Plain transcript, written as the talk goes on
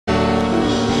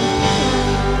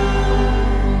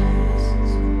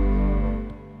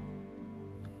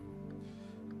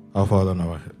Our Father and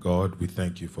our God, we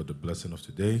thank you for the blessing of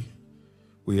today.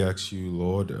 We ask you,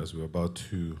 Lord, as we're about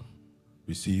to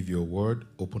receive your word,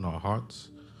 open our hearts,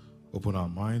 open our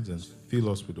minds, and fill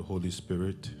us with the Holy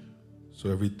Spirit, so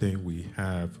everything we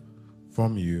have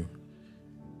from you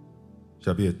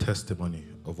shall be a testimony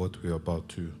of what we are about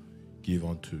to give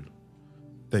unto.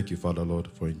 Thank you, Father, Lord,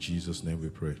 for in Jesus' name we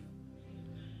pray.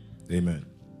 Amen.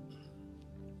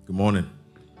 Good morning.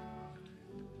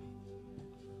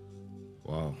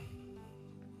 Wow.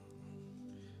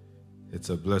 It's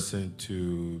a blessing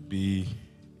to be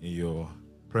in your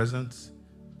presence.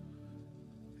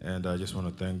 And I just want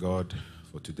to thank God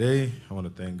for today. I want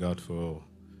to thank God for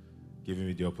giving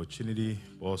me the opportunity.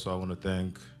 Also, I want to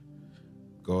thank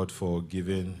God for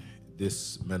giving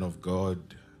this man of God,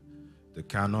 the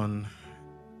canon,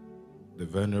 the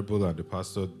venerable, and the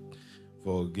pastor,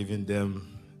 for giving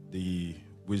them the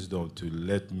wisdom to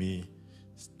let me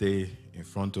stay in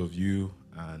front of you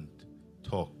and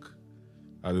talk.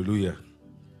 Hallelujah.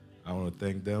 I want to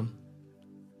thank them.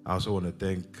 I also want to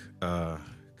thank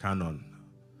Canon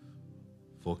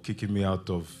for kicking me out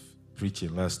of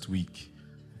preaching last week.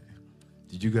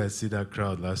 Did you guys see that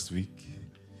crowd last week?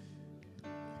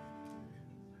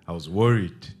 I was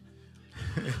worried.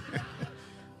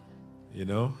 You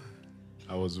know,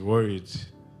 I was worried.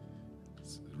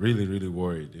 Really, really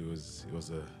worried. It was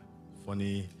a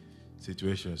funny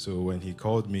situation. So when he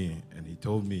called me and he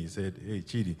told me, he said, "Hey,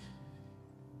 Chidi,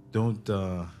 don't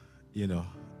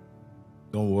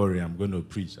worry, I'm going to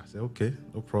preach." I said, "Okay,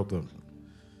 no problem."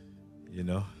 You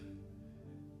know,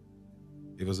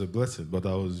 it was a blessing, but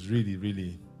I was really,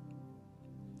 really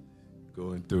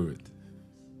going through it.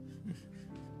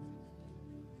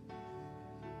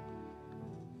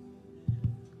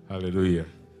 Hallelujah.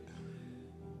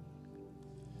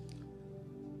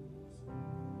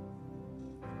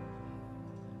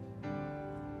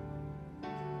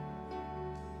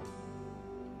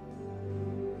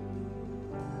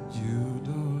 You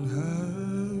don't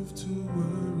have to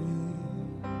worry,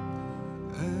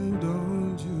 and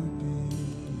don't you be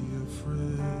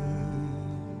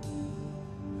afraid.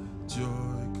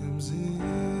 Joy comes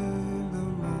in the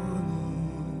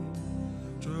morning,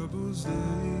 troubles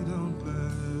they don't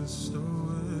last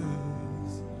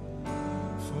always.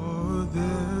 For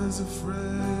there's a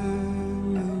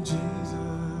friend in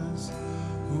Jesus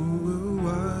who will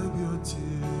wipe your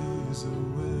tears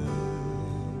away.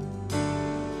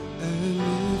 And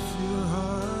if your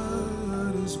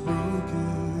heart is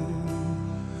broken,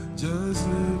 just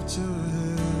lift your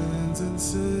hands and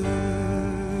say,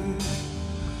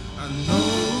 "I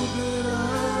know that I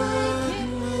can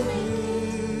make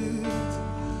it.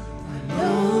 I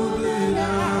know that I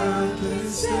can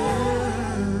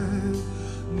stand.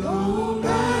 No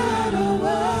matter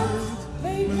what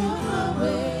may come my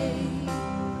way,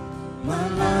 my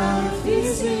life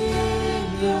is in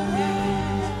your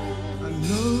hands. I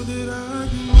know that I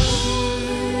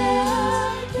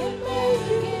can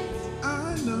make it. I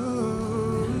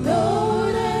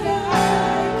know that I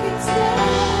can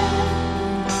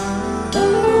stand. No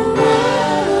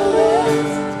matter what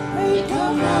may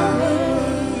come my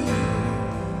way,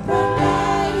 my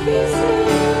life is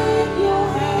in your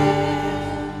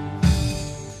hands."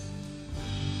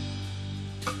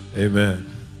 Amen.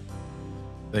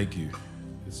 Thank you.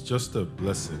 It's just a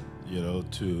blessing,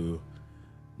 to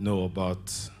know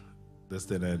about this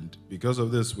thing. And because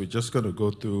of this, we're just going to go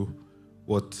through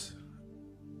what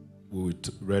we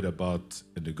read about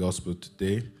in the gospel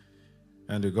today.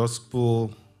 And the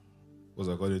gospel was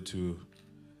according to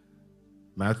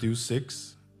Matthew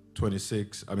 6, from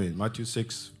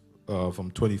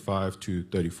 25 to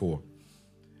 34.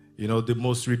 The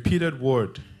most repeated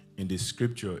word in the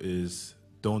scripture is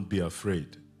 "don't be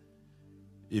afraid."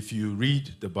 If you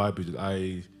read the Bible,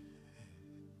 I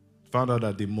found out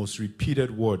that the most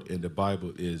repeated word in the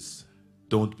Bible is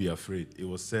 "don't be afraid." It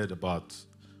was said about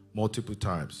multiple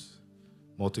times,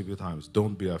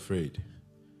 "don't be afraid."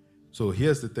 So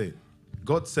here's the thing.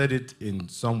 God said it in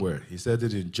somewhere. He said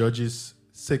it in Judges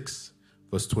 6,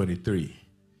 verse 23.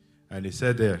 And he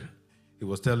said there,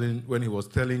 when he was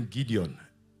calling Gideon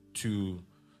to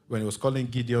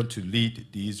lead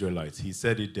the Israelites, he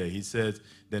said it there. He said,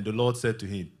 "Then the Lord said to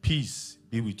him, 'Peace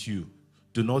be with you.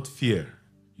 Do not fear.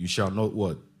 You shall not"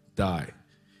 what? "Die."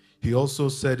 He also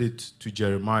said it to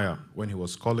Jeremiah when he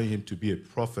was calling him to be a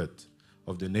prophet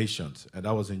of the nations. And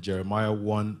that was in Jeremiah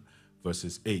 1,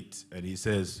 verses 8. And he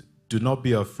says, "Do not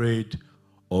be afraid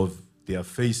of their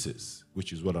faces,"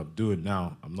 which is what I'm doing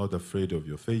now. I'm not afraid of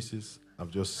your faces. I'm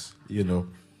just,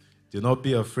 "Do not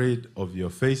be afraid of your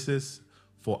faces,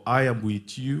 for I am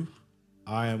with you.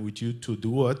 I am with you to do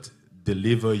what?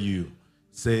 Deliver you,"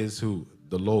 says who?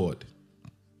 the Lord.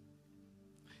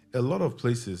 A lot of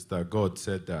places that God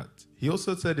said that. He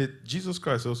also said it, Jesus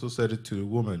Christ also said it to the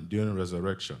woman during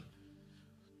resurrection.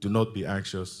 Do not be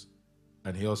anxious.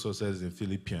 And he also says in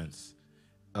Philippians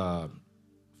 4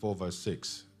 verse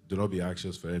 6, do not be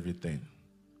anxious for everything.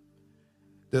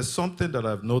 There's something that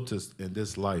I've noticed in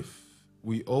this life.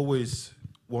 We always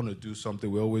want to do something.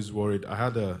 We're always worried. I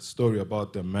had a story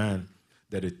about the man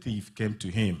that a thief came to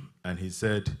him and he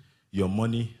said, your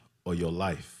money or your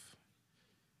life?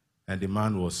 And the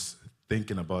man was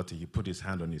thinking about it. He put his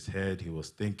hand on his head. He was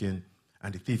thinking.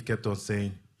 And the thief kept on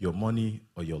saying, your money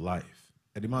or your life?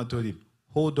 And the man told him,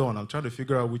 hold on. I'm trying to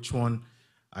figure out which one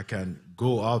I can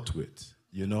go out with,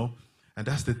 you know? And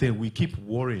that's the thing. We keep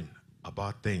worrying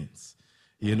about things,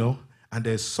 you know? And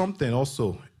there's something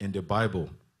also in the Bible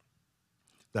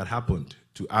that happened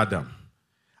to Adam.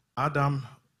 Adam,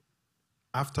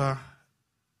 after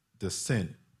the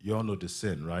sin, you all know the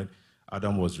sin, right?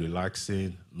 Adam was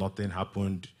relaxing, nothing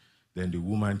happened. Then the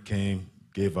woman came,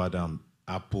 gave Adam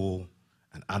apple,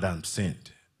 and Adam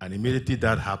sinned. And immediately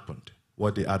that happened.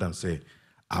 What did Adam say?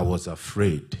 I was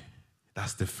afraid.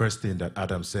 That's the first thing that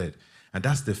Adam said. And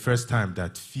that's the first time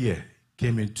that fear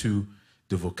came into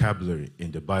the vocabulary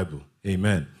in the Bible.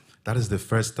 Amen. That is the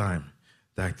first time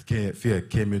that fear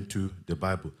came into the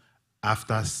Bible.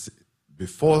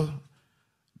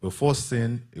 Before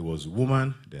sin, it was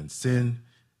woman, then sin,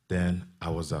 then I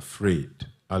was afraid.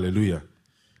 Hallelujah.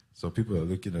 So people are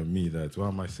looking at me that, what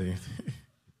am I saying?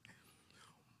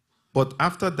 But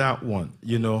after that one,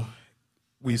 you know,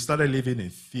 we started living in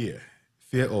fear.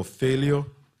 Fear of failure,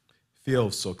 fear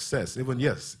of success. Even,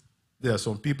 yes, there are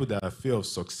some people that are fear of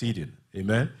succeeding.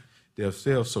 Amen? They have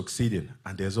fear of succeeding.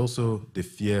 And there's also the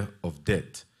fear of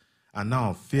death. And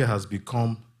now fear has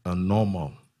become a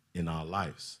normal in our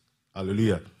lives.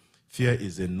 Hallelujah. Fear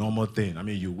is a normal thing. I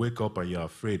mean, you wake up and you're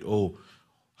afraid, oh,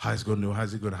 how's it going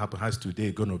to happen? How's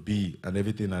today going to be? And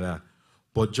everything like that.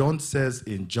 But John says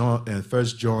in 1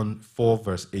 John 4,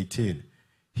 verse 18,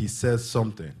 he says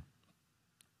something.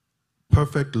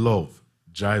 Perfect love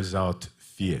drives out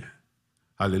fear.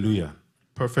 Hallelujah.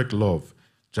 Perfect love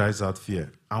drives out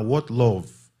fear. And what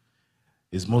love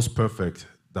is most perfect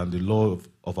than the love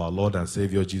of our Lord and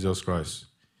Savior Jesus Christ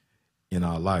in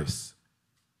our lives?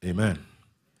 Amen.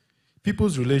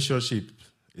 People's relationship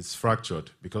is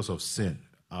fractured because of sin.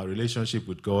 Our relationship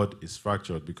with God is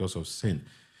fractured because of sin.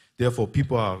 Therefore,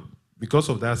 because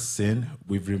of that sin,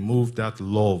 we've removed that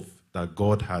love that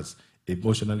God has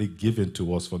emotionally given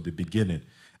to us from the beginning,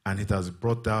 and it has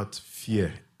brought out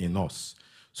fear in us.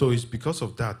 So it's because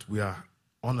of that we are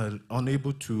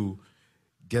unable to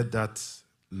get that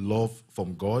love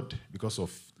from God because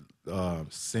of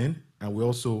sin, and we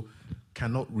also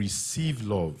cannot receive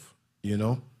love, you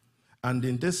know. And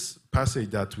in this passage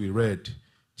that we read,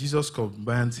 Jesus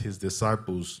commands his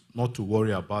disciples not to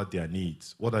worry about their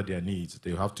needs. What are their needs?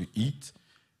 They have to eat,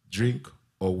 drink,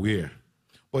 or wear.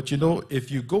 But you know,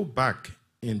 if you go back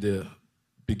in the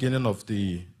beginning of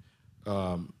the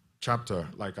chapter,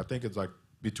 like I think it's like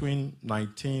between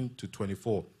 19 to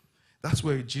 24, that's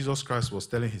where Jesus Christ was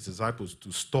telling his disciples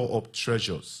to store up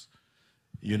treasures,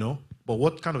 you know. But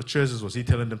what kind of treasures was he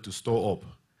telling them to store up?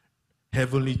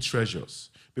 Heavenly treasures.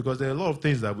 Because there are a lot of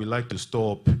things that we like to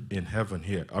store up in heaven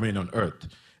here, on earth.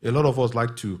 A lot of us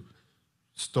like to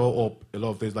store up a lot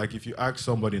of things. Like if you ask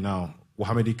somebody now, well,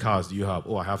 how many cars do you have?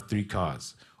 Oh, I have 3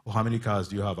 cars. Or how many cars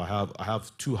do you have? I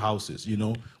have 2 houses, you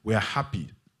know. We are happy,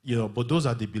 you know. But those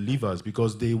are the believers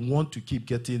because they want to keep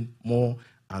getting more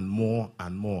and more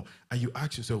and more. And you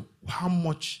ask yourself, how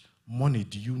much money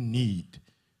do you need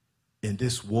in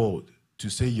this world to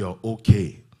say you're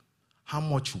okay? How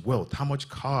much wealth, how much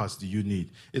cars do you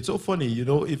need? It's so funny, you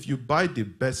know, if you buy the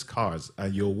best cars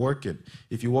and you're working,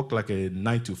 if you work like a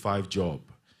 9-to-5 job,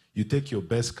 you take your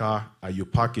best car and you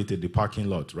park it in the parking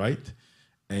lot, right?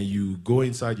 And you go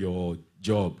inside your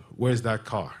job. Where's that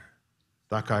car?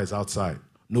 That car is outside.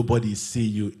 Nobody see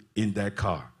you in that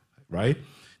car, right?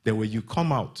 Then when you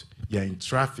come out, you're in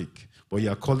traffic, but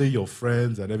you're calling your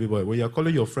friends and everybody. When you're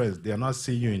calling your friends, they are not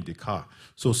seeing you in the car.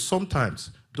 So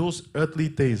sometimes those earthly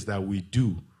things that we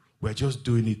do, we're just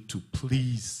doing it to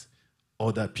please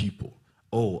other people.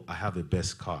 Oh, I have the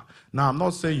best car. Now, I'm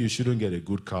not saying you shouldn't get a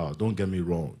good car. Don't get me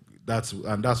wrong. That's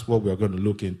what we're going to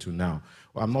look into now.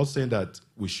 I'm not saying that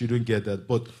we shouldn't get that,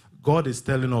 but God is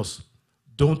telling us,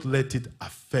 don't let it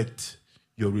affect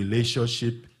your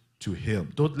relationship to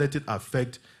him. Don't let it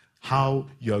affect how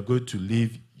you are going to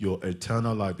live your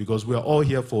eternal life, because we are all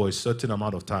here for a certain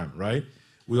amount of time, right?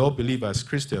 We all believe as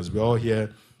Christians, we're all here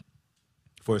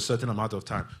for a certain amount of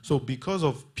time. So because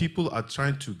of people are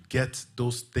trying to get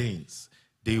those things,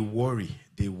 they worry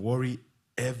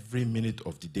every minute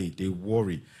of the day. They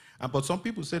worry. But some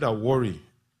people say that worry,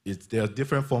 there are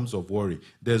different forms of worry.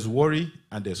 There's worry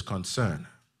and there's concern,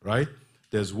 right?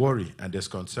 There's worry and there's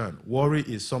concern. Worry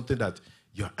is something that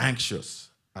you're anxious.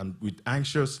 And with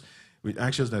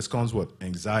anxiousness comes what?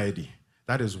 Anxiety.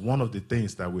 That is one of the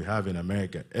things that we have in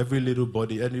America.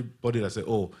 Anybody that say,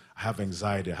 oh, I have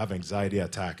anxiety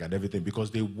attack and everything,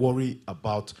 because they worry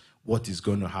about what is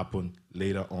going to happen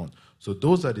later on. So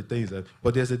those are the things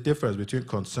but there's a difference between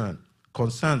concern.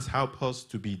 Concerns help us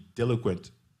to be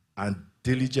diligent and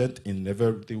diligent in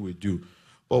everything we do.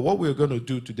 But what we're going to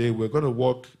do today, we're going to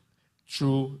walk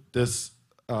through this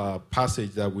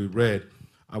passage that we read,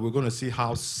 and we're going to see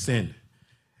how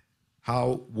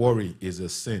worry is a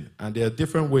sin. And there are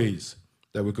different ways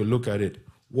that we could look at it.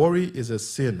 Worry is a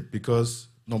sin because,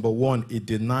 number one, it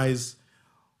denies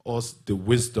us the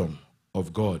wisdom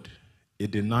of God.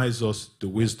 It denies us the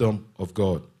wisdom of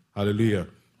God. Hallelujah.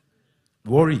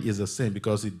 Worry is a sin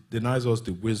because it denies us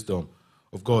the wisdom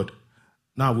of God.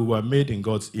 Now, we were made in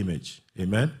God's image.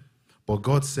 Amen? But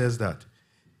God says that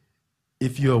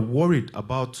if you're worried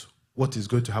about what is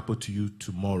going to happen to you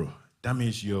tomorrow, that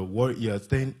means you're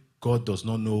saying God does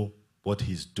not know what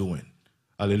he's doing.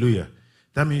 Hallelujah.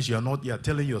 That means you're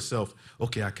telling yourself,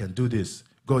 okay, I can do this.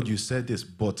 God, you said this,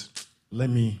 but let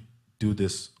me do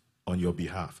this on your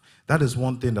behalf. That is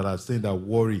one thing that I'm saying, that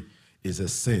worry is a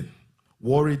sin.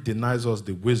 Worry denies us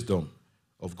the wisdom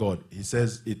of God.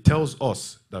 It tells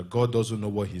us that God doesn't know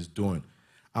what he's doing.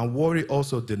 And worry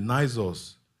also denies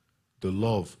us the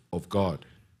love of God.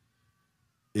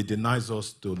 It denies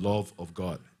us the love of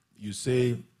God. You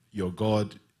say your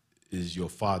God is your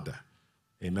father.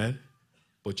 Amen?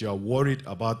 But you're worried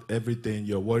about everything.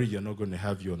 You're worried you're not going to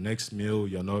have your next meal.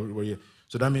 You're not worried.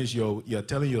 So that means you're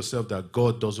telling yourself that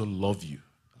God doesn't love you.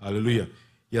 Hallelujah.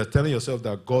 You're telling yourself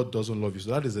that God doesn't love you.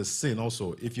 So that is a sin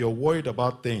also. If you're worried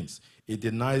about things, it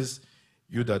denies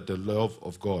you that the love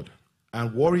of God.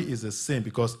 And worry is a sin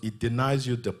because it denies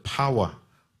you the power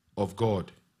of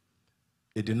God.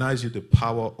 It denies you the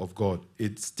power of God.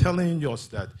 It's telling us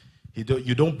that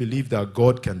you don't believe that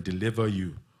God can deliver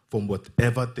you from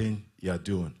whatever thing you're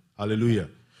doing. Hallelujah.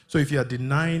 So if you're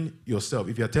denying yourself,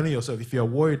 if you're telling yourself, if you're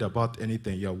worried about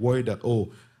anything, you're worried that,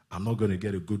 oh, I'm not going to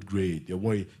get a good grade. You're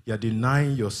worried. You're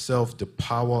denying yourself the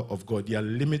power of God. You're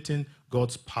limiting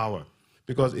God's power.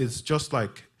 Because it's just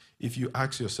like if you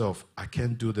ask yourself, I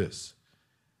can't do this.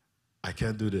 I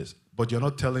can't do this. But you're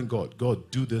not telling God,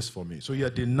 God, do this for me. So you're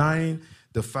denying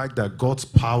the fact that God's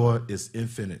power is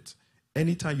infinite.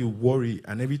 Anytime you worry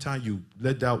and every time you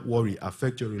let that worry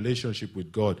affect your relationship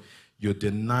with God, you're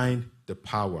denying the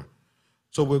power.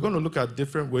 So we're going to look at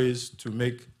different ways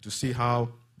to see how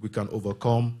we can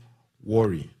overcome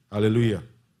worry. Hallelujah.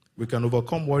 We can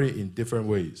overcome worry in different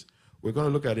ways. We're going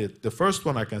to look at it. The first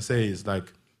one I can say is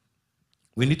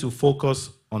we need to focus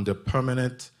on the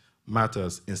permanent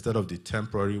matters instead of the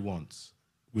temporary ones.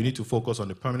 We need to focus on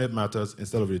the permanent matters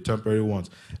instead of the temporary ones.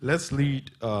 Let's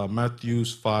read Matthew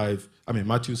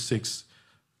 6,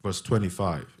 verse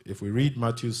 25. If we read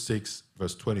Matthew 6,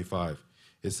 verse 25,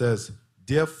 it says,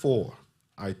 "Therefore,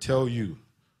 I tell you,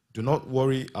 do not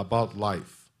worry about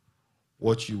life,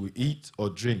 what you will eat or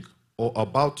drink, or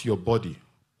about your body,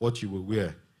 what you will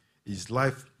wear. Is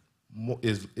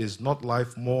not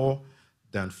life more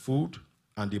than food,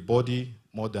 and the body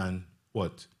more than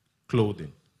what?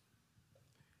 Clothing?"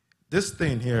 This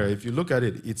thing here, if you look at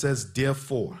it, it says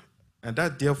therefore. And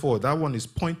that one is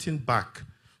pointing back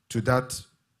to that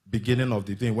beginning of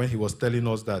the thing when he was telling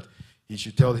us that he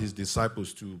should tell his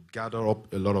disciples to gather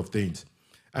up a lot of things.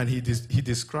 And he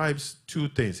describes two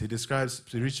things. He describes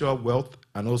spiritual wealth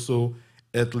and also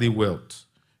earthly wealth.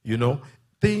 You know,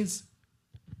 things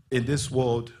in this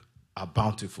world are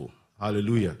bountiful.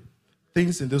 Hallelujah.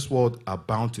 Things in this world are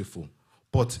bountiful.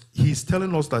 But he's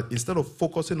telling us that instead of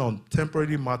focusing on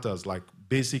temporary matters like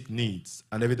basic needs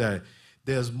and everything,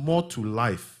 there's more to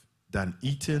life than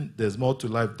eating. There's more to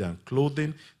life than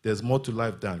clothing. There's more to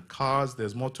life than cars.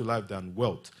 There's more to life than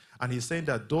wealth. And he's saying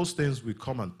that those things will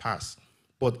come and pass.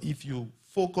 But if you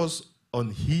focus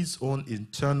on his own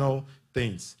internal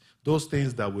things, those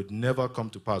things that would never come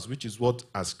to pass, which is what,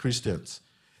 as Christians,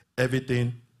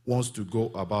 everything wants to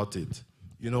go about it.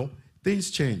 You know,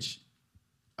 things change.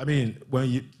 I mean,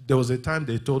 there was a time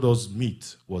they told us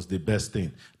meat was the best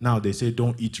thing. Now they say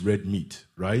don't eat red meat,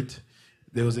 right?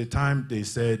 There was a time they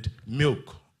said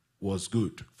milk was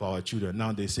good for our children.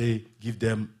 Now they say give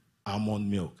them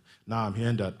almond milk. Now I'm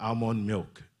hearing that almond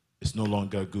milk is no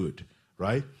longer good,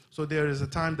 right? So there is a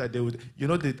time that they would,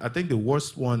 I think the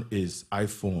worst one is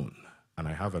iPhone, and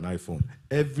I have an iPhone.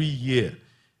 Every year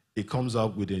it comes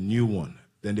out with a new one.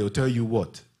 Then they'll tell you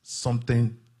what?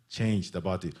 something changed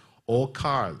about it. Or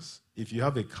cars. If you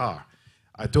have a car,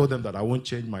 I told them that I won't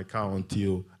change my car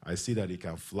until I see that it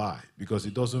can fly, because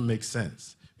it doesn't make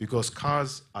sense. Because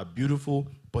cars are beautiful,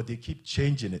 but they keep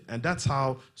changing it. And that's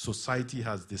how society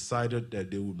has decided that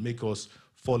they would make us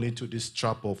fall into this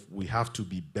trap of we have to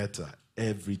be better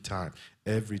every time,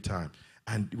 every time.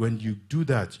 And when you do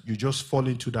that, you just fall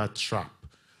into that trap.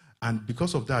 And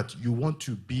because of that, you want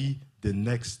to be the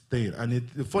next thing. And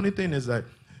the funny thing is that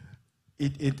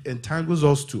it entangles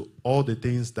us to all the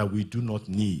things that we do not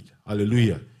need.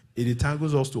 Hallelujah. It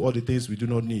entangles us to all the things we do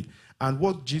not need. And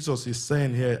what Jesus is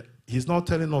saying here, he's not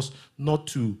telling us not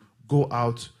to go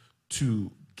out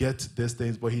to get these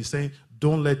things, but he's saying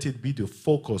don't let it be the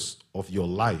focus of your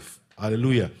life.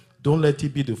 Hallelujah. Don't let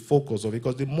it be the focus of it,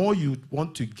 because the more you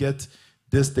want to get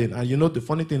this thing, and you know the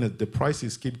funny thing is the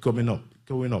prices keep going up,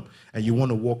 and you want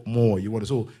to work more.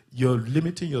 So you're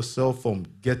limiting yourself from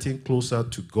getting closer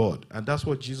to God. And that's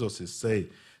what Jesus is saying.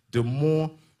 The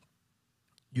more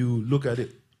you look at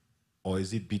it, or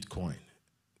is it Bitcoin?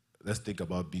 Let's think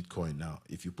about Bitcoin now.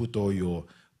 If you put all your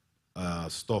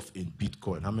stuff in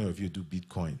Bitcoin, how many of you do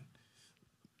Bitcoin?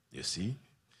 You see?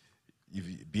 If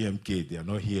BMK, they are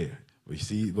not here. But you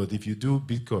see, but if you do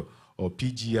Bitcoin or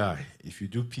PGI, if you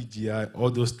do PGI,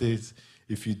 all those things,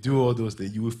 if you do all those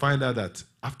things, you will find out that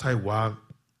after a while,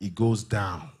 it goes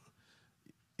down.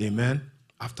 Amen?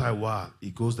 After a while,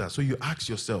 it goes down. So you ask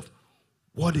yourself,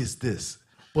 what is this?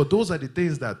 But those are the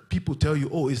things that people tell you,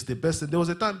 oh, it's the best. And there was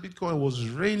a time Bitcoin was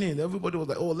raining. Everybody was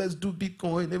like, oh, let's do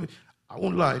Bitcoin. I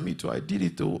won't lie, me too. I did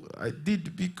it, too. I did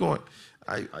Bitcoin.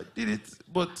 I did it,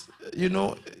 but, you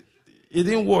know, it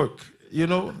didn't work, you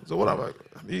know. So what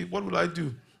what will I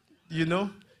do? You know?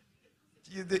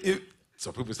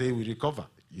 Some people say we recover.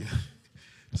 Yeah.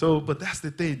 So, but that's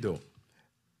the thing, though.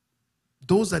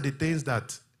 Those are the things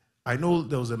that, I know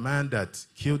there was a man that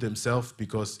killed himself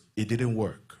because it didn't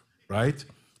work, right?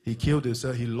 He killed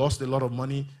himself. He lost a lot of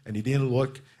money, and it didn't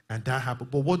work, and that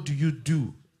happened. But what do you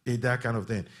do in that kind of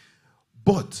thing?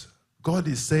 But God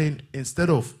is saying, instead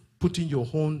of putting your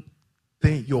whole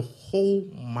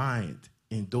mind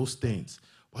in those things,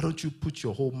 why don't you put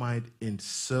your whole mind in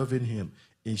serving him,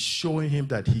 in showing him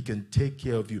that he can take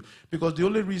care of you? Because the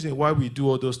only reason why we do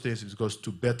all those things is because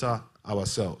to better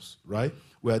ourselves, right?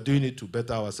 We are doing it to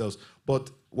better ourselves. But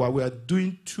while we are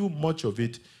doing too much of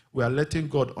it, we are letting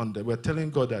God we're telling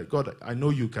God that, God, I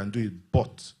know you can do it,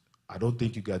 but I don't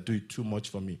think you can do it too much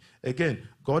for me. Again,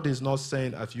 God is not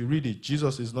saying, if you read it,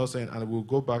 Jesus is not saying, and we'll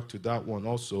go back to that one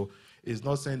also, is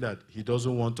not saying that he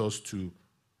doesn't want us to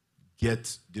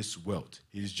get this wealth.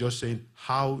 He's just saying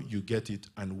how you get it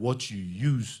and what you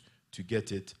use to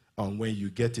get it, and when you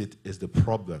get it is the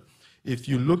problem. If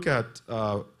you look at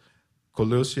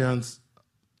Colossians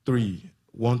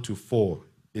 3:1-4,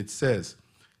 it says,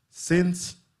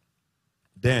 since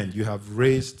then you have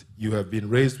been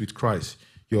raised with Christ.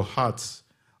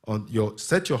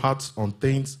 Set your hearts on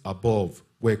things above,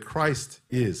 where Christ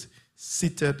is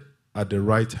seated at the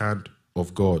right hand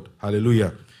of God.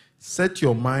 Hallelujah. Set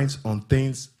your minds on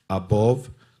things above,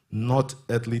 not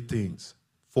earthly things.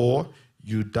 For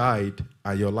you died,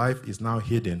 and your life is now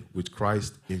hidden with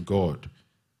Christ in God.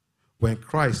 When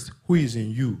Christ, who is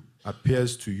in you,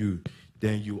 appears to you,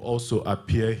 then you also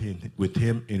appear with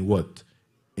him in what?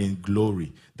 In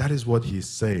glory. That is what he's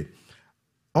saying.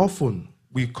 Often,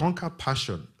 we conquer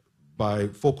passion by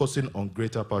focusing on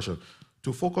greater passion.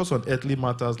 To focus on earthly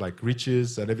matters like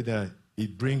riches and everything,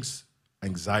 it brings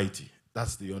anxiety.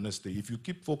 That's the honest thing. If you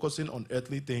keep focusing on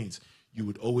earthly things, you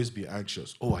would always be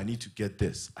anxious. Oh, I need to get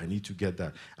this. I need to get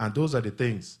that. And those are the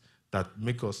things that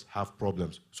make us have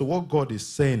problems. So what God is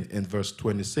saying in verse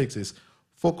 26 is,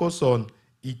 focus on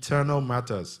eternal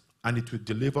matters, and it will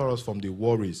deliver us from the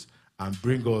worries and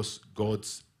bring us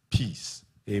God's peace.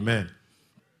 Amen.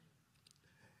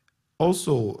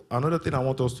 Also, another thing I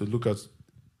want us to look at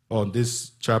on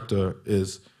this chapter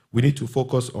is we need to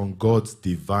focus on God's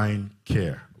divine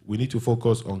care. We need to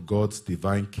focus on God's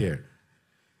divine care.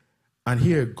 And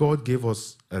here, God gave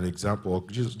us an example, or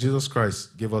Jesus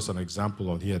Christ gave us an example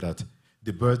on here, that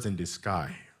the birds in the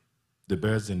sky,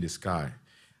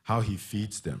 how he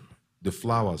feeds them, the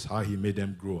flowers, how he made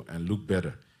them grow and look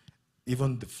better.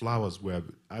 Even the flowers were,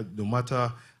 no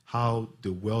matter how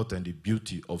the wealth and the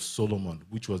beauty of Solomon,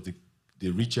 which was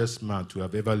the richest man to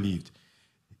have ever lived,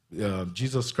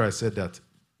 Jesus Christ said that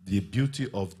the beauty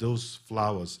of those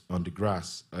flowers on the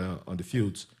grass, on the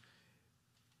fields,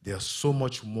 they are so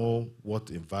much more worth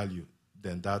in value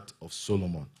than that of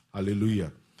Solomon.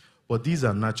 Hallelujah. But these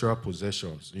are natural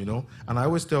possessions, you know. And I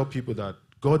always tell people that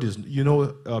God is,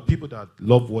 people that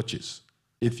love watches.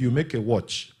 If you make a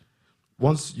watch,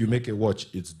 Once you make a watch,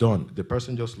 it's done. The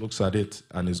person just looks at it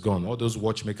and it's gone. All those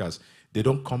watchmakers, they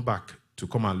don't come back to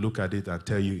come and look at it and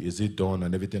tell you, is it done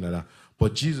and everything like that.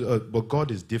 But God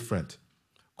is different.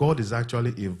 God is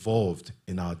actually involved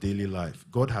in our daily life.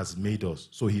 God has made us,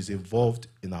 so he's involved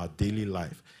in our daily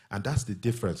life. And that's the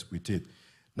difference with it.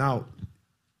 Now,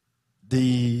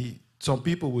 some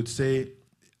people would say,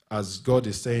 as God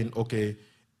is saying, okay,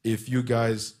 if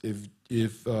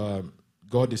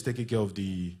God is taking care of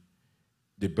the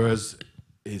birds,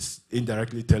 is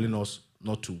indirectly telling us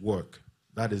not to work.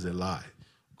 That is a lie.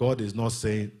 God is not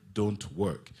saying don't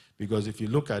work. Because if you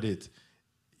look at it,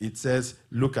 it says,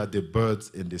 look at the birds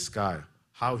in the sky,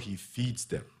 how he feeds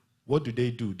them. What do?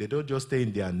 They don't just stay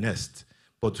in their nest.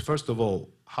 But first of all,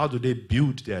 how do they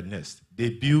build their nest? They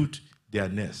build their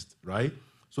nest, right?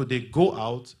 So they go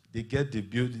out, they get the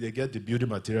building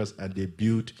materials, and they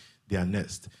build their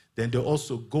nest. Then they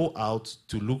also go out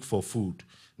to look for food.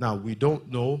 Now, we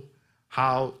don't know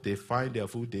how they find their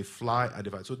food. They fly and they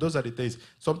find. So those are the things.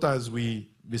 Sometimes we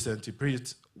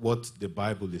misinterpret what the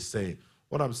Bible is saying.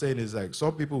 What I'm saying is, like,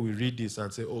 some people will read this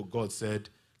and say, oh, God said,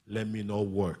 let me not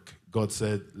work. God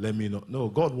said, let me not. No,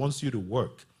 God wants you to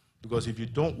work. Because if you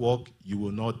don't work, you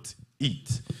will not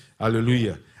eat.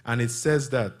 Hallelujah. And it says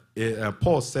that,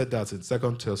 Paul said that in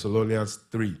 2 Thessalonians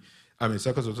 3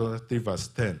 verse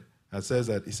 10. And says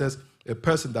that, it says, a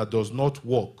person that does not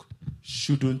work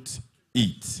shouldn't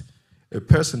eat. A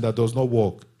person that does not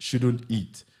work shouldn't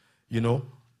eat. You know,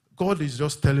 God is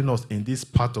just telling us in this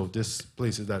part of this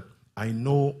place is that, I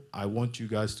know I want you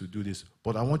guys to do this,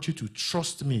 but I want you to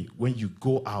trust me when you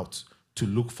go out to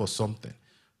look for something.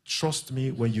 Trust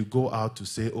me when you go out to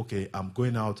say, okay, I'm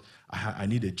going out, I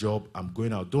need a job, I'm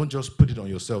going out. Don't just put it on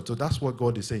yourself. So that's what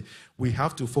God is saying. We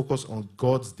have to focus on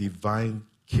God's divine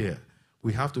care.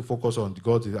 We have to focus on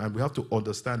God's, and we have to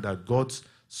understand that God's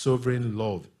sovereign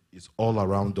love is all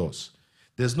around us.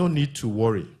 There's no need to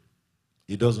worry.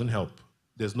 It doesn't help.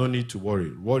 There's no need to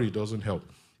worry. Worry doesn't help.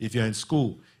 If you're in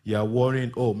school, you're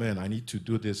worrying, oh man, I need to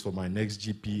do this for my next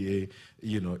GPA.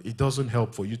 You know, it doesn't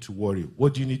help for you to worry.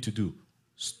 What do you need to do?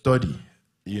 Study,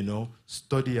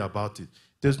 study about it.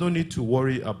 There's no need to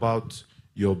worry about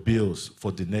your bills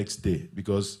for the next day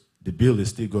because the bill is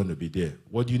still going to be there.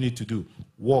 What do you need to do?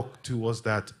 Walk towards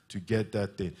that to get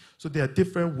that thing. So there are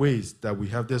different ways that we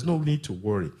have. There's no need to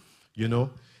worry.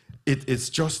 It's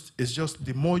just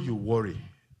the more you worry,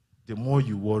 the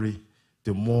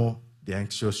more the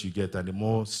anxious you get and the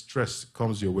more stress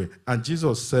comes your way. And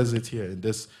Jesus says it here in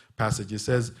this passage. He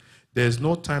says, there's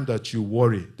no time that you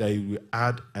worry that you will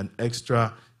add an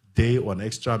extra day or an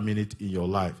extra minute in your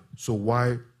life. So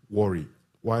why worry?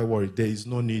 Why worry? There is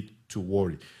no need to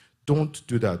worry. Don't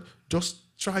do that.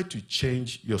 Just try to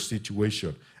change your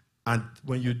situation. And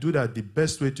when you do that, the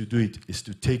best way to do it is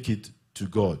to take it to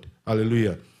God.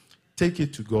 Hallelujah. Take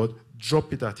it to God,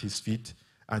 drop it at his feet,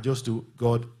 and just do,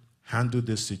 God, handle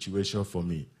this situation for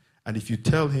me. And if you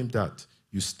tell him that,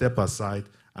 you step aside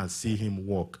and see him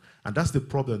work. And that's the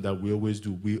problem that we always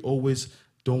do. We always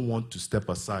don't want to step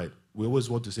aside. We always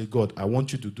want to say, God, I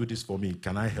want you to do this for me.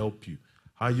 Can I help you?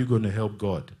 How are you going to help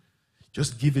God?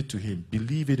 Just give it to him.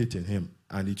 Believe it in him,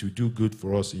 and it will do good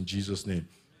for us in Jesus' name.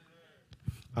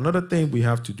 Another thing we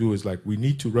have to do is we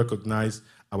need to recognize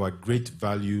our great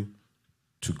value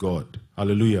to God.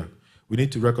 Hallelujah. We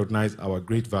need to recognize our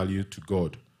great value to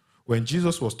God. When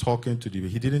Jesus was talking to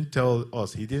he didn't tell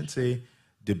us, he didn't say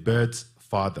the bird's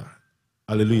father.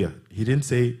 Hallelujah. He didn't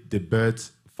say the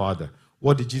bird's father.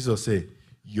 What did Jesus say?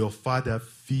 Your father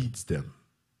feeds them.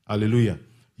 Hallelujah.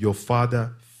 Your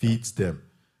father feeds them.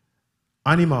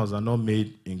 Animals are not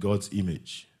made in God's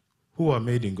image. Who are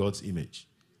made in God's image?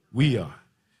 We are.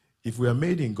 If we are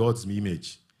made in God's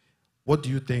image, what do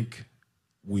you think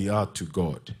we are to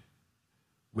God?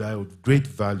 We are of great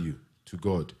value to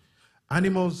God.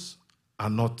 Animals are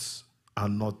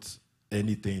not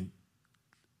anything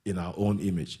in our own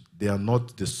image. They are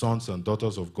not the sons and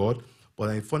daughters of God. But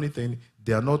a funny thing,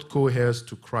 they are not co-heirs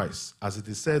to Christ. As it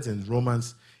is said in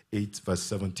Romans 8, verse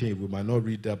 17. We might not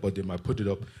read that, but they might put it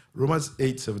up. Romans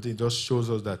 8, 17 just shows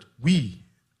us that we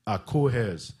are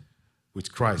co-heirs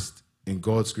with Christ in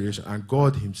God's creation. And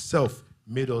God himself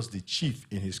made us the chief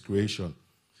in his creation.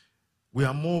 We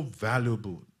are more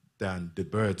valuable than the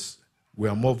birds. We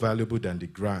are more valuable than the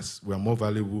grass. We are more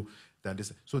valuable than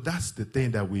this. So that's the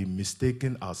thing that we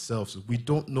mistaken ourselves. We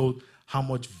don't know how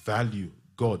much value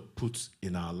God puts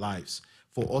in our lives.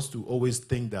 For us to always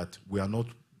think that we are not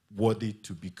worthy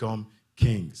to become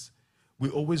kings. We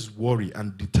always worry.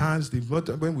 And the times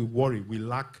when we worry, we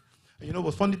lack. You know,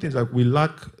 the funny thing is we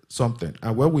lack something.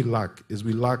 And what we lack is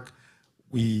we lack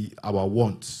our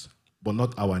wants, but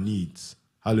not our needs.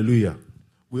 Hallelujah.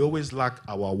 we always lack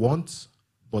our wants,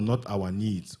 but not our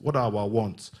needs. What are our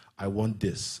wants? I want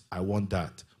this, I want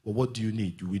that. But what do you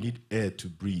need? We need air to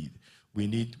breathe. We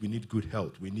need good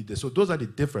health. We need this. So those are the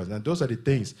difference, and those are the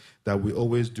things that we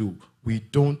always do. We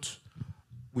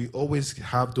always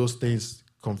have those things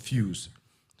confused.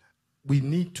 We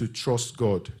need to trust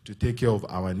God to take care of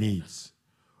our needs.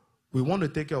 We want to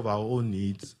take care of our own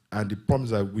needs, and the problem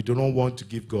is that we do not want to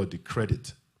give God the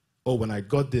credit. Oh, when I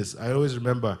got this, I always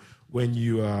remember when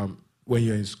you're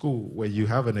in school, when you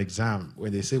have an exam,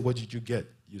 when they say, what did you get?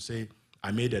 You say,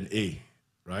 I made an A,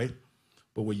 right?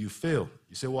 But when you fail,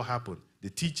 you say, what happened? The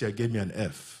teacher gave me an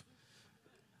F.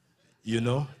 You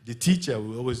know, the teacher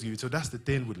will always give you. So that's the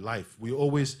thing with life. We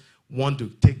always want to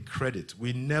take credit.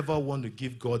 We never want to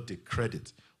give God the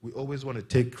credit. We always want to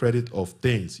take credit of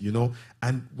things, you know.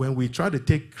 And when we try to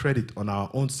take credit on our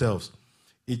own selves,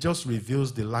 it just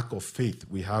reveals the lack of faith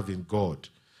we have in God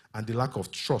and the lack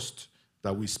of trust,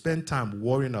 that we spend time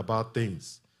worrying about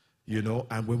things, you know.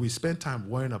 And when we spend time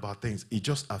worrying about things, it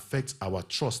just affects our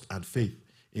trust and faith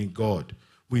in God.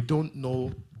 We don't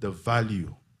know the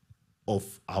value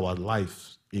of our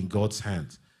life in God's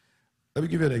hands. Let me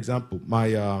give you an example.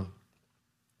 My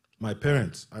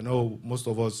parents, I know most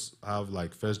of us have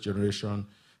like first generation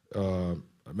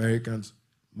Americans.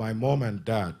 My mom and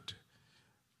dad,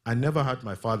 I never had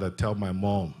my father tell my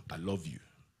mom, I love you,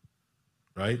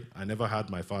 right? I never had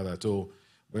my father. So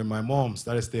when my mom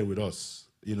started staying with us,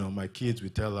 you know, my kids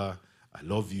would tell her, I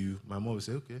love you. My mom would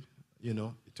say, okay. You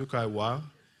know, it took her a while.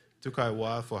 It took her a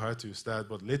while for her to start.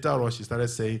 But later on, she started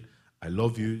saying, I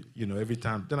love you, you know, every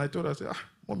time. Then I told her, I said,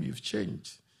 Mom, you've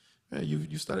changed. Yeah,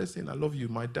 you started saying, I love you.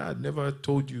 My dad never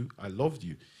told you I loved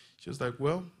you. She was like,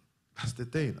 well, that's the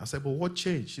thing. I said, but what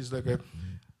changed? She's like,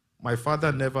 my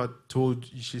father never told,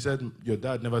 she said, your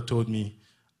dad never told me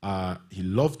he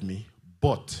loved me,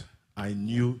 but I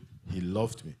knew he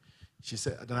loved me. She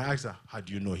said, then I asked her, how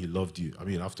do you know he loved you? I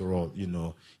mean, after all, you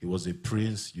know, he was a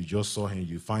prince. You just saw him.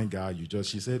 You fine guy.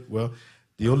 She said, well,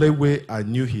 the only way I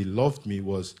knew he loved me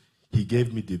was he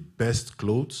gave me the best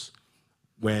clothes.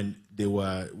 When he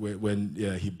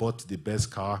bought the best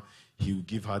car, he would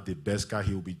give her the best car.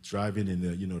 He would be driving in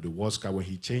the worst car. When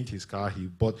he changed his car, he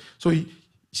bought. So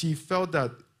she felt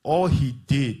that all he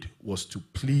did was to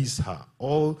please her.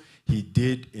 All he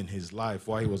did in his life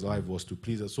while he was alive was to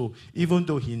please her. So even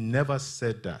though he never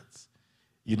said that,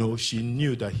 you know, she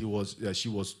knew that she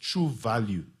was true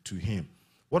value to him.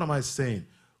 What am I saying?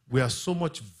 We have so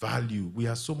much value. We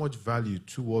have so much value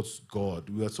towards God.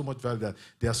 We have so much value that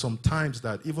there are some times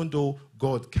that even though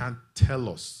God can't tell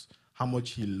us how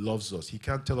much he loves us, he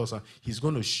can't tell us, he's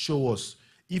going to show us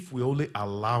if we only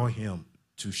allow him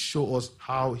to show us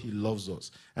how he loves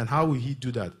us. And how will he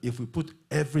do that? If we put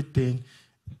everything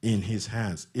in his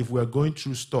hands. If we're going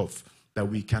through stuff that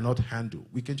we cannot handle,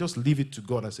 we can just leave it to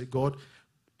God and say, God,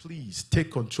 please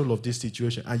take control of this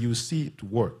situation, and you'll see it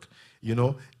work. You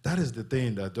know, that is the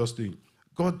thing that does doing.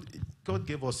 God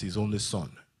gave us his only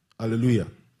son. Hallelujah.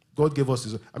 God gave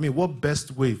us what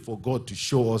best way for God to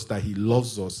show us that he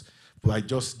loves us by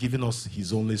just giving us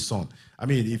his only son? I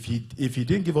mean, if he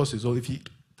didn't give us his own,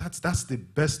 that's the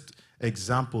best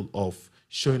example of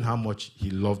showing how much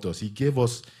he loved us. He gave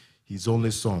us his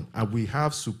only son, and we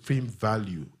have supreme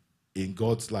value in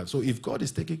God's life. So if God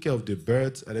is taking care of the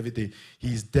birds and everything,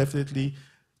 he's definitely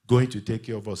going to take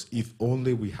care of us if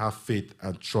only we have faith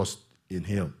and trust in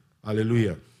him.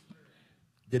 Hallelujah.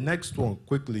 The next one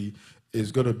quickly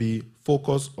is going to be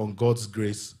focus on God's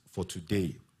grace for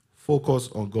today. Focus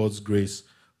on God's grace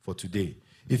for today.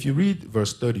 If you read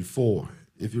verse 34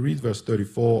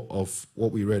 of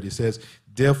what we read, it says,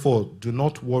 therefore, do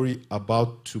not worry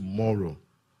about tomorrow,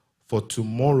 for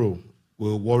tomorrow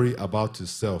will worry about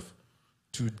itself.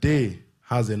 Today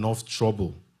has enough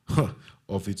trouble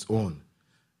of its own.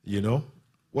 You know?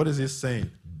 What is it saying?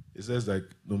 It says, like,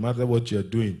 no matter what you're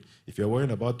doing, if you're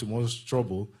worrying about tomorrow's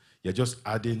trouble, you're just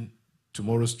adding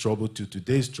tomorrow's trouble to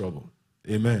today's trouble.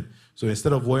 Amen. So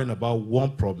instead of worrying about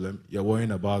one problem, you're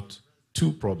worrying about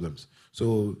two problems.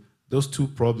 So those two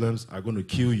problems are going to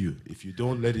kill you if you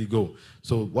don't let it go.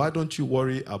 So why don't you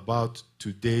worry about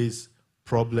today's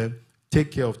problem,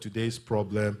 take care of today's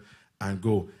problem, and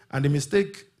go. And the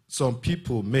mistake some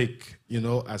people make, you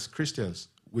know, as Christians,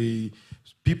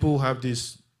 people have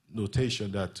this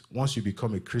notation that once you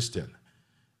become a Christian,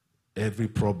 every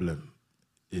problem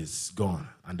is gone.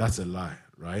 And that's a lie,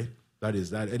 right? That is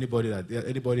that. Anybody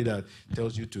that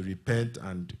tells you to repent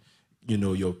and, you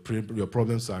know, your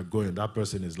problems are going, that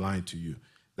person is lying to you.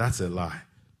 That's a lie.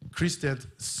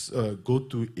 Christians go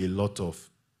through a lot of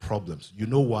problems. You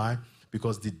know why?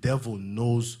 Because the devil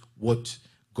knows what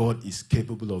God is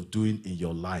capable of doing in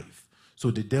your life. So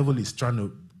the devil is trying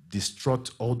to distort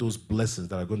all those blessings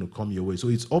that are going to come your way. So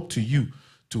it's up to you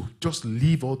to just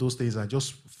leave all those things and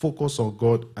just focus on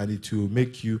God, and it will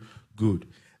make you good.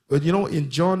 But you know,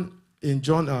 in John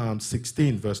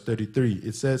 16, verse 33,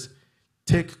 it says,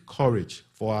 take courage,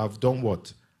 for I have done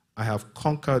what? I have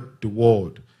conquered the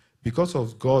world. Because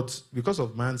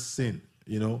of man's sin,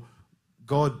 you know,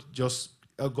 God's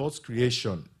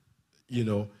creation, you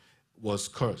know, was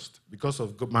cursed. Because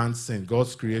of man's sin,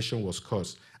 God's creation was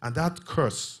cursed. And that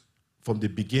curse from the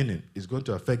beginning is going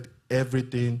to affect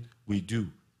everything we do.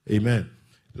 Amen.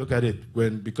 Look at it.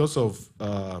 Because of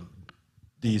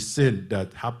the sin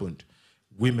that happened,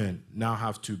 women now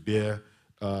have to bear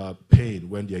pain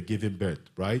when they are giving birth,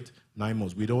 right? 9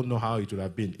 months. We don't know how it would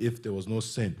have been if there was no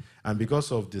sin. And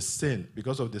because of the sin,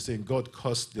 God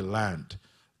cursed the land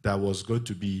that was going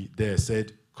to be there.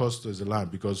 Said, cursed is the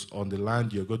land, because on the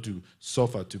land you're going to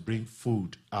suffer to bring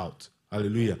food out.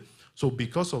 Hallelujah. So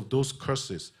because of those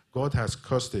curses, God has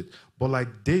cursed it. But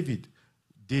like David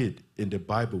did in the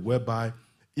Bible, whereby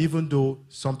even though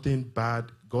something bad,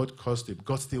 God cursed him,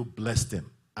 God still blessed him.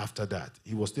 After that,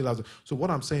 he was still out. So what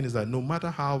I'm saying is that no matter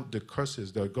how the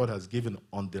curses that God has given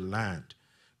on the land,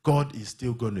 God is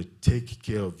still going to take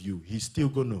care of you. He's still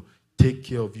going to take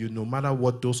care of you no matter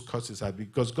what those curses are,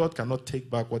 because God cannot take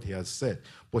back what he has said,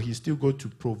 but he's still going to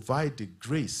provide the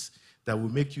grace that will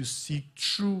make you see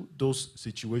through those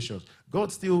situations.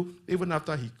 God still, even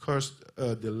after he cursed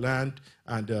the land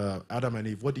and Adam and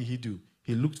Eve, what did he do?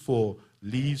 He looked for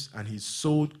leaves and he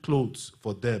sewed clothes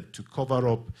for them to cover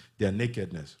up their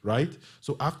nakedness, right?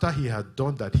 So after he had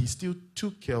done that, he still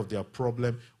took care of their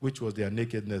problem, which was their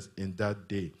nakedness in that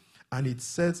day. And it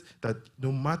says that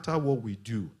no matter what we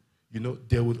do, you know,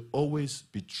 there will always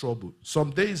be trouble. Some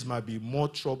days might be more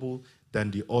trouble than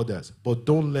the others, but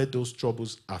don't let those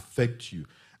troubles affect you.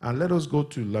 And let us go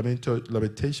to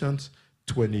Lamentations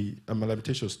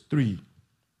 3,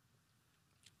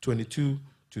 22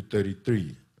 to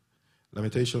 33.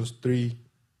 Lamentations 3,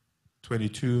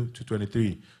 22 to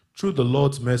 23. Through the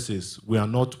Lord's mercies, we are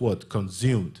not what?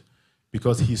 Consumed,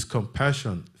 because his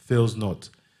compassion fails not.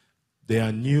 They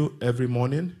are new every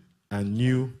morning and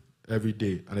new every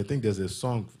day. And I think there's a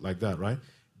song like that, right?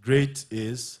 Great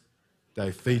is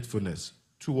thy faithfulness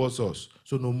towards us.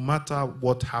 So no matter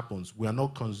what happens, we are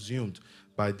not consumed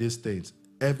by these things.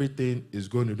 Everything is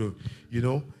going to do. You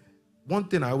know, one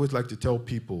thing I always like to tell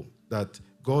people, that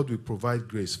God will provide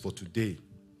grace for today,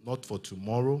 not for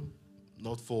tomorrow,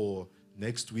 not for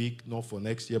next week, not for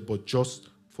next year, but just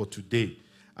for today.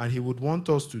 And he would want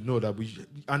us to know that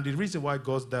and the reason why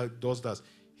God does that,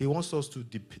 he wants us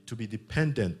to be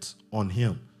dependent on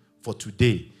him for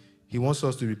today. He wants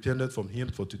us to be dependent from him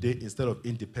for today instead of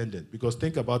independent. Because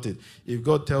think about it. If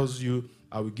God tells you,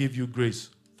 I will give you grace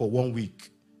for 1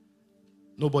 week,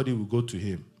 nobody will go to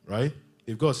him, right?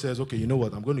 If God says, okay, you know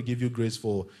what, I'm going to give you grace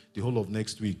for the whole of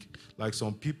next week, like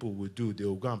some people will do, they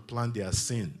will go and plan their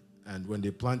sin. And when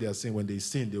they plan their sin, when they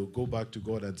sin, they will go back to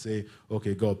God and say,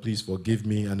 okay, God, please forgive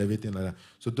me and everything like that.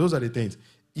 So those are the things.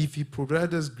 If he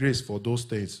provides us grace for those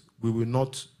things, we will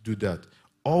not do that.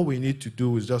 All we need to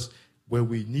do is just where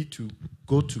we need to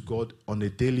go to God on a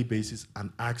daily basis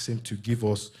and ask him to give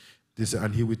us this,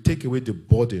 and he will take away the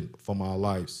burden from our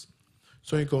lives.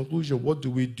 So in conclusion, what do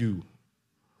we do?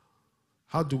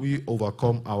 How do we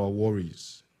overcome our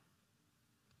worries?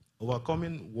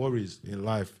 Overcoming worries in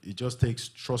life, it just takes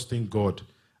trusting God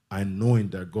and knowing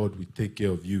that God will take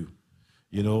care of you.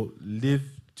 You know, live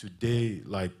today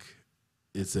like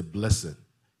it's a blessing.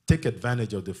 Take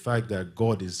advantage of the fact that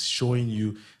God is showing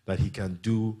you that he can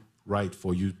do right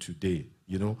for you today.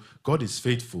 You know, God is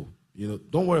faithful. You know,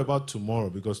 don't worry about tomorrow,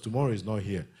 because tomorrow is not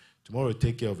here. Tomorrow will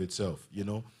take care of itself. You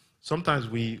know, sometimes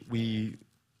we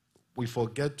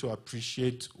forget to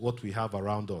appreciate what we have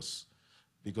around us,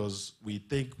 because we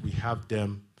think we have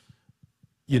them,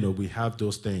 you know, we have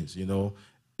those things, you know.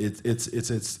 It's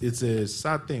a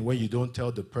sad thing when you don't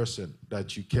tell the person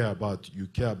that you care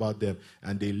about them,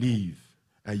 and they leave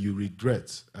and you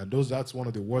regret. And that's one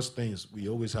of the worst things we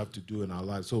always have to do in our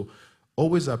lives. So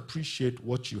always appreciate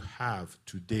what you have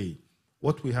today.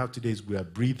 What we have today is we are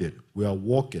breathing, we are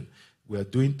walking, we are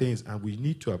doing things, and we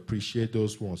need to appreciate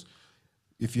those ones.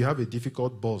 If you have a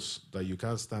difficult boss that you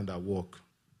can't stand at work,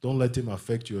 don't let him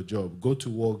affect your job. Go to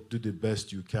work, do the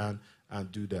best you can,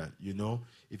 and do that, you know.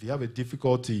 If you have a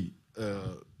difficulty,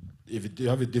 if you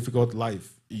have a difficult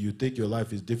life, you think your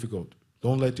life is difficult,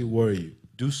 don't let it worry you.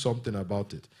 Do something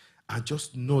about it. And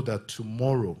just know that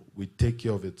tomorrow will take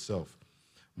care of itself.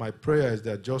 My prayer is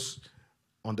that just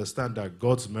understand that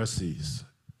God's mercies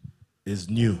is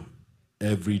new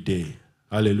every day.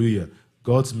 Hallelujah.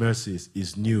 God's mercies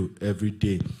is new every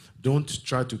day. Don't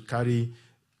try to carry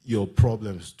your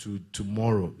problems to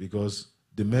tomorrow, because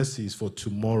the mercies for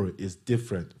tomorrow is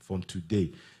different from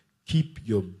today. Keep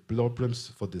your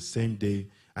problems for the same day.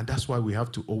 And that's why we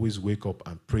have to always wake up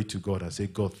and pray to God and say,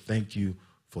 God, thank you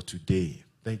for today.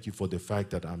 Thank you for the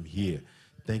fact that I'm here.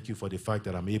 Thank you for the fact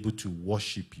that I'm able to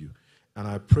worship you. And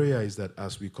our prayer is that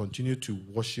as we continue to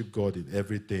worship God in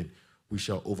everything, we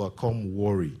shall overcome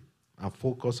worry and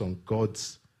focus on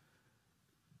God's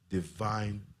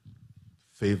divine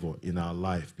favor in our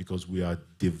life, because we are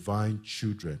divine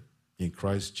children in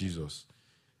Christ Jesus.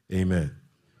 Amen.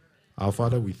 Our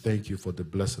Father, we thank you for the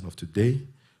blessing of today.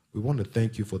 We want to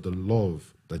thank you for the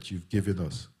love that you've given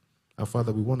us. Our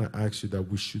Father, we want to ask you that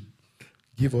we should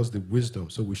give us the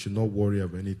wisdom so we should not worry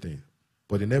of anything.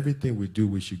 But in everything we do,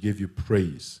 we should give you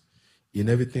praise. In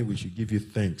everything we should give you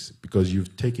thanks, because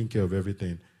you've taken care of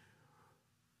everything.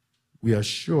 We are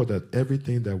sure that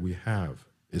everything that we have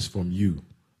is from you,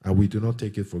 and we do not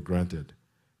take it for granted.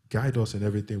 Guide us in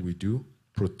everything we do,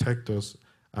 protect us,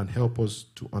 and help us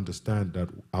to understand that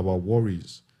our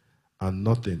worries are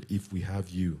nothing if we have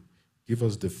you. Give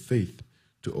us the faith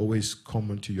to always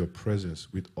come into your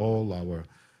presence with all our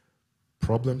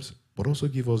problems, but also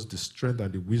give us the strength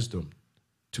and the wisdom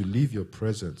to leave your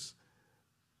presence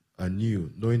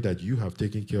anew, knowing that you have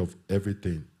taken care of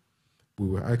everything. We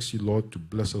will ask you, Lord, to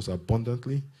bless us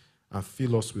abundantly and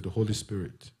fill us with the Holy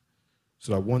Spirit,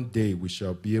 so that one day we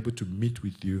shall be able to meet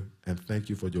with you and thank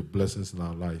you for your blessings in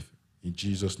our life. In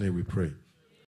Jesus' name we pray.